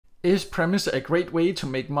Is Premise a great way to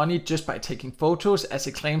make money just by taking photos as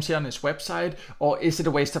it claims here on its website, or is it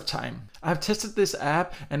a waste of time? I've tested this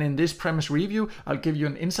app, and in this Premise review I'll give you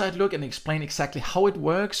an inside look and explain exactly how it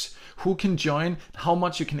works, who can join, how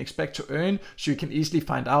much you can expect to earn, so you can easily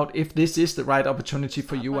find out if this is the right opportunity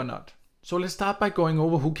for you or not. So let's start by going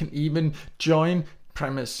over who can even join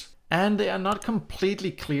Premise. And they are not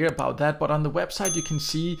completely clear about that, but on the website you can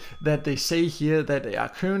see that they say here that they are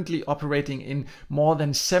currently operating in more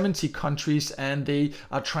than 70 countries and they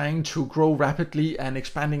are trying to grow rapidly and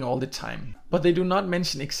expanding all the time. But they do not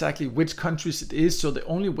mention exactly which countries it is, so the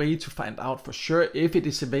only way to find out for sure if it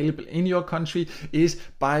is available in your country is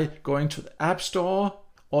by going to the App Store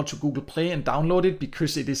or to Google Play and download it,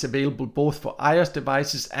 because it is available both for iOS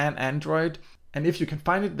devices and Android. And if you can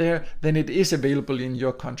find it there, then it is available in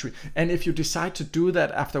your country. And if you decide to do that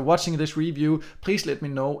after watching this review, please let me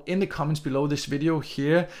know in the comments below this video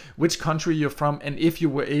here which country you're from and if you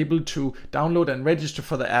were able to download and register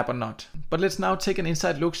for the app or not. But let's now take an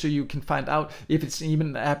inside look so you can find out if it's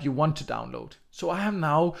even an app you want to download. So I have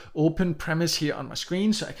now opened Premise here on my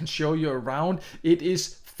screen so I can show you around. It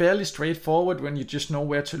is fairly straightforward when you just know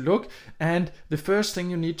where to look, and the first thing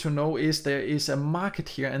you need to know is there is a market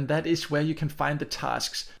here, and that is where you can find the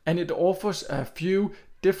tasks, and it offers a few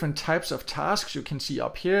different types of tasks. You can see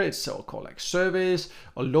up here it's so called like surveys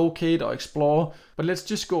or locate or explore, but let's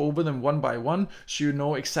just go over them one by one so you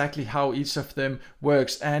know exactly how each of them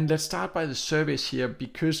works. And let's start by the surveys here,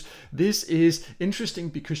 because this is interesting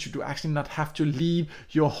because you do actually not have to leave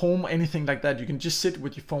your home or anything like that. You can just sit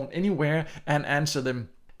with your phone anywhere and answer them.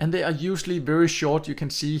 And they are usually very short. You can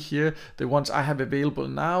see here the ones I have available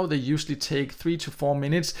now, they usually take 3 to 4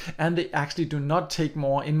 minutes, and they actually do not take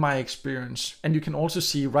more in my experience. And you can also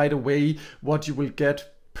see right away what you will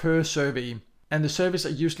get per survey. And the surveys are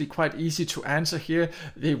usually quite easy to answer here.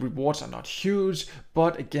 The rewards are not huge,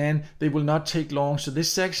 but again, they will not take long. So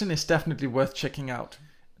this section is definitely worth checking out.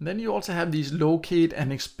 And then you also have these locate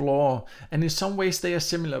and explore, and in some ways they are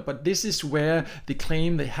similar, but this is where the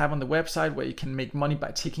claim they have on the website where you can make money by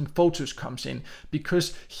taking photos comes in,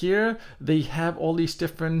 because here they have all these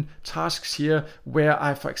different tasks here where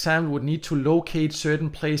I, for example, would need to locate certain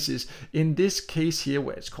places. In this case here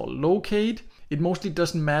where it's called locate, it mostly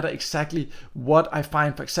doesn't matter exactly what I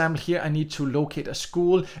find. For example, here I need to locate a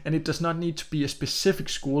school, and it does not need to be a specific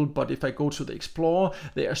school, but if I go to the Explore,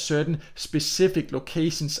 there are certain specific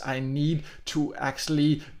locations I need to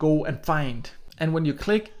actually go and find. And when you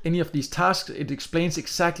click any of these tasks, it explains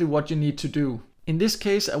exactly what you need to do. In this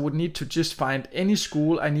case, I would need to just find any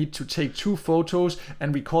school. I need to take 2 photos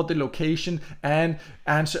and record the location and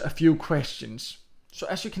answer a few questions. So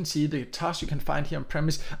as you can see, the tasks you can find here on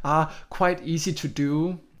Premise are quite easy to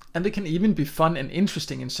do, and they can even be fun and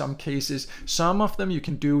interesting in some cases. Some of them you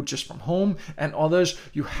can do just from home, and others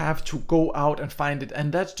you have to go out and find it.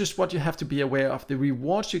 And that's just what you have to be aware of. The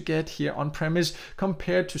rewards you get here on Premise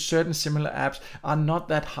compared to certain similar apps are not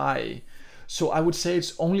that high. So I would say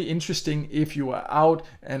it's only interesting if you are out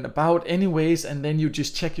and about anyways, and then you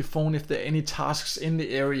just check your phone if there are any tasks in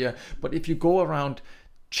the area. But if you go around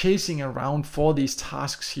chasing around for these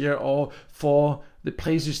tasks here or for the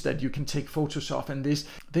places that you can take photos of and this,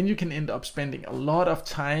 then you can end up spending a lot of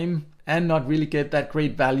time and not really get that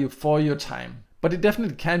great value for your time. But it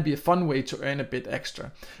definitely can be a fun way to earn a bit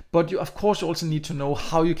extra. But you of course also need to know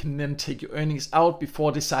how you can then take your earnings out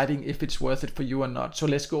before deciding if it's worth it for you or not. So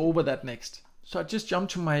let's go over that next. So I just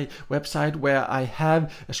jumped to my website where I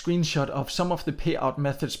have a screenshot of some of the payout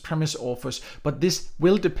methods Premise offers, but this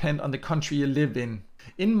will depend on the country you live in.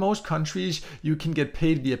 In most countries, you can get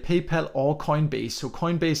paid via PayPal or Coinbase. So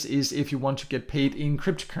Coinbase is if you want to get paid in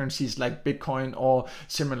cryptocurrencies like Bitcoin or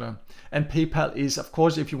similar. And PayPal is, of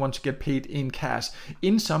course, if you want to get paid in cash.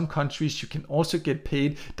 In some countries, you can also get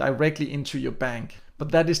paid directly into your bank,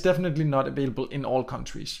 but that is definitely not available in all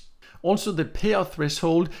countries. Also, the payout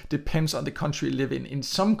threshold depends on the country you live in. In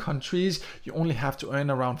some countries, you only have to earn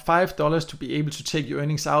around $5 to be able to take your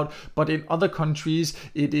earnings out, but in other countries,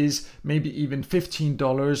 it is maybe even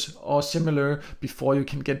 $15 or similar before you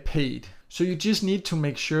can get paid. So you just need to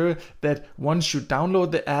make sure that once you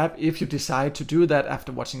download the app, if you decide to do that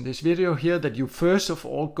after watching this video here, that you first of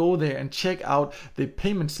all go there and check out the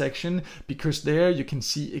payment section, because there you can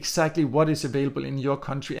see exactly what is available in your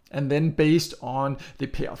country, and then based on the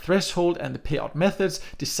payout threshold and the payout methods,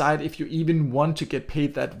 decide if you even want to get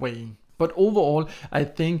paid that way. But overall, I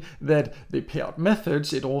think that the payout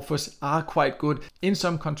methods it offers are quite good. In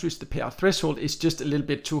some countries, the payout threshold is just a little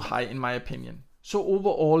bit too high in my opinion. So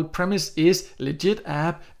overall, Premise is a legit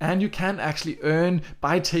app, and you can actually earn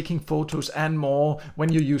by taking photos and more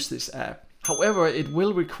when you use this app. However, it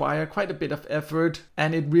will require quite a bit of effort,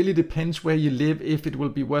 and it really depends where you live if it will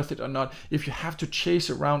be worth it or not. If you have to chase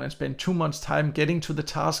around and spend too much time getting to the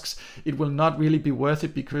tasks, it will not really be worth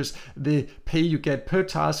it because the pay you get per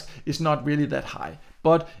task is not really that high.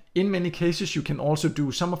 But in many cases, you can also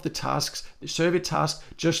do some of the tasks, the survey tasks,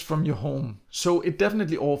 just from your home. So it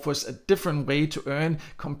definitely offers a different way to earn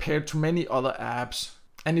compared to many other apps.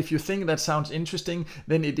 And if you think that sounds interesting,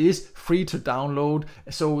 then it is free to download,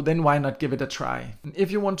 so then why not give it a try? And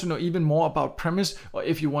if you want to know even more about Premise, or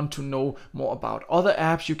if you want to know more about other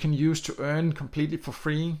apps you can use to earn completely for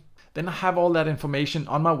free, then I have all that information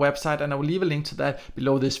on my website, and I will leave a link to that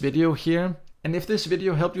below this video here. And if this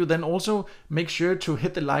video helped you, then also make sure to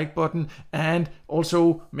hit the like button, and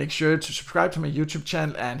also make sure to subscribe to my YouTube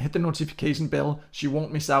channel and hit the notification bell so you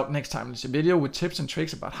won't miss out next time there's a video with tips and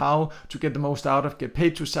tricks about how to get the most out of Get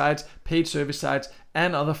Paid 2 sites, paid service sites,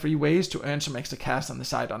 and other free ways to earn some extra cash on the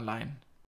site online.